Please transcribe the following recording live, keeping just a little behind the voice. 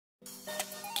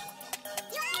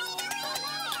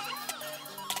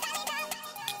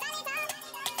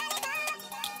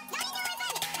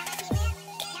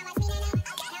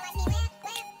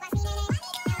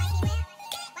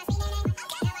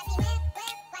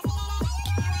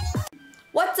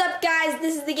guys,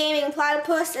 this is the Gaming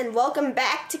Platypus and welcome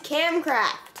back to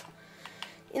CamCraft.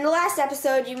 In the last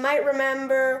episode, you might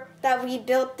remember that we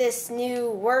built this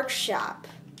new workshop.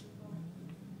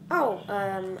 Oh,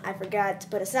 I forgot to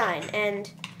put a sign, and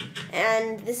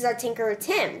this is our Tinkerer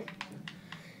Tim.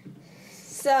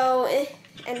 So,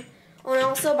 and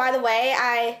also, by the way,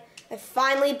 I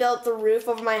finally built the roof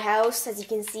over my house. As you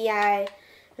can see, I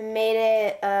made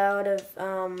it out of,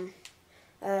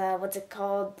 what's it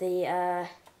called? The,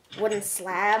 wooden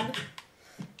slab.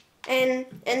 And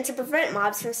to prevent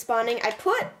mobs from spawning, I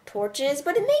put torches,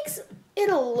 but it makes it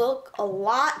look a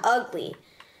lot ugly.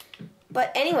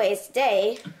 But anyways,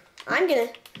 today, I'm gonna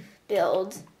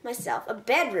build myself a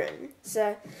bedroom.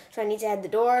 So I need to add the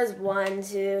doors. 1,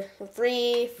 2,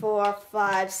 3, 4,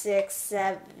 5, 6,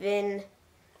 7.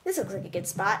 This looks like a good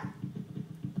spot.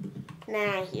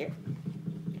 Nah, here.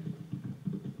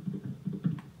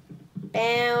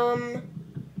 Bam.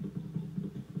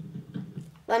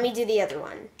 Let me do the other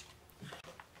one.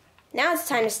 Now it's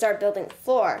time to start building the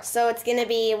floor. So it's going to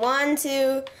be 1,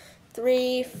 2,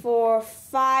 3, 4,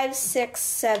 5, 6,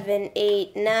 7,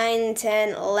 8, 9, 10,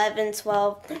 11,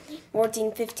 12,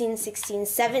 14, 15, 16,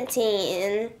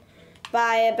 17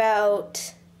 by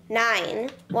about 9.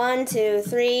 1, 2,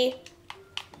 3.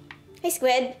 Hey,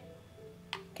 squid.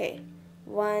 Okay.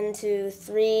 1, 2,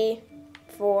 3,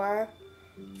 4,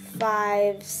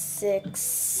 5, 6,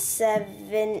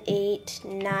 7, 8,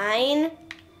 9.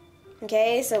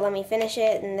 Okay, so let me finish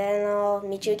it and then I'll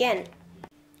meet you again.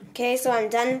 Okay, so I'm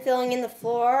done filling in the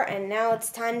floor and now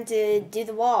it's time to do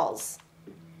the walls.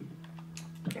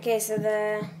 Okay, so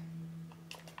they're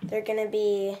gonna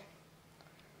be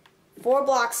 4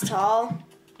 blocks tall.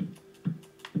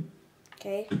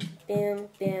 Okay, boom,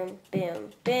 boom, boom,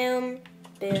 boom,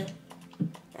 boom.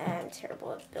 I'm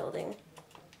terrible at building.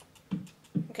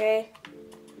 Okay,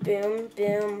 boom,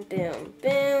 boom, boom,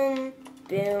 boom,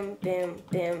 boom, boom,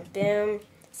 boom, boom.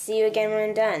 See you again when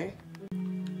I'm done.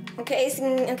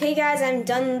 Okay, guys, I'm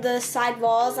done the side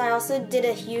walls. I also did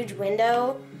a huge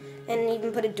window and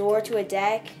even put a door to a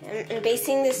deck. I'm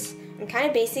kind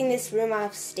of basing this room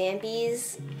off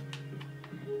Stampy's.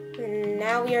 And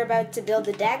now we are about to build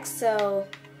the deck, so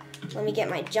let me get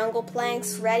my jungle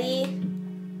planks ready.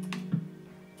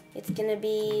 It's gonna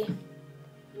be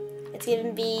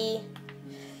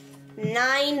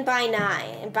 9 by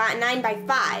 9 by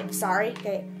 5, sorry.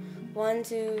 Okay, 1,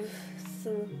 2,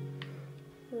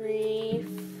 3,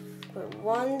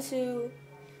 1, 2,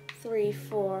 3,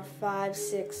 4, 5,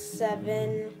 6,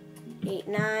 7, 8,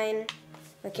 9.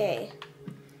 Okay,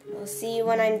 I'll see you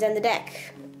when I'm done the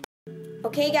deck.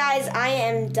 Okay, guys, I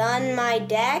am done my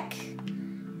deck,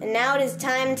 and now it is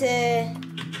time to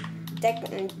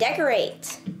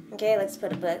decorate. Okay, let's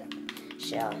put a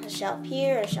shelf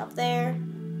here, a shelf there.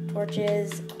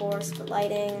 Torches, of course, for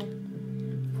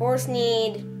lighting. Of course,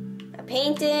 need a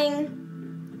painting.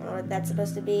 I don't know what that's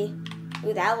supposed to be.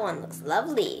 Ooh, that one looks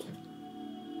lovely.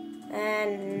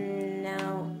 And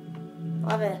now,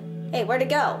 love it. Hey, where'd it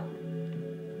go?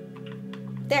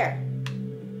 There.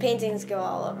 Paintings go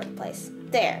all over the place.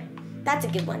 There. That's a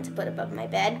good one to put above my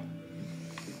bed.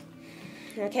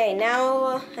 Okay,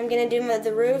 now I'm gonna do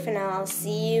the roof, and I'll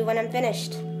see you when I'm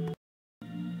finished.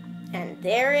 And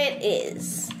there it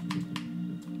is.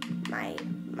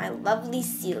 My lovely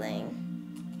ceiling.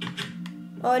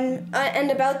 Oh, and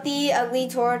about the ugly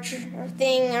torch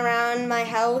thing around my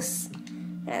house,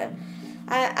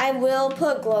 I will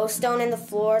put glowstone in the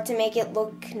floor to make it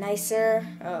look nicer.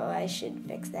 Oh, I should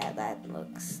fix that. That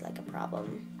looks like a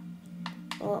problem.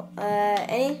 Well,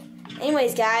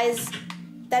 anyways, guys,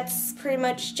 that's pretty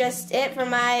much just it for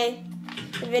my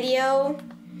video.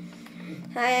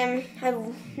 In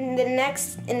the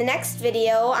next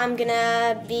video, I'm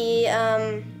gonna be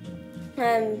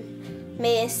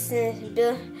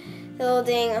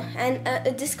building, and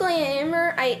a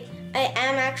disclaimer, I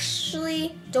am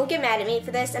actually, don't get mad at me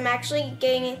for this, I'm actually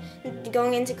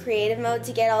going into creative mode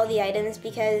to get all the items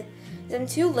because I'm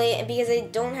too late and because I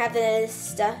don't have the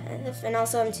stuff, and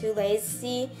also I'm too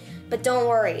lazy. But don't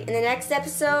worry, in the next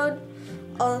episode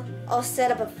I'll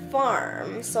set up a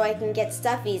farm so I can get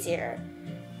stuff easier.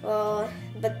 Well,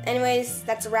 but anyways,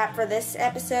 that's a wrap for this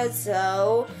episode,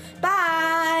 so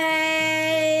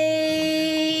bye!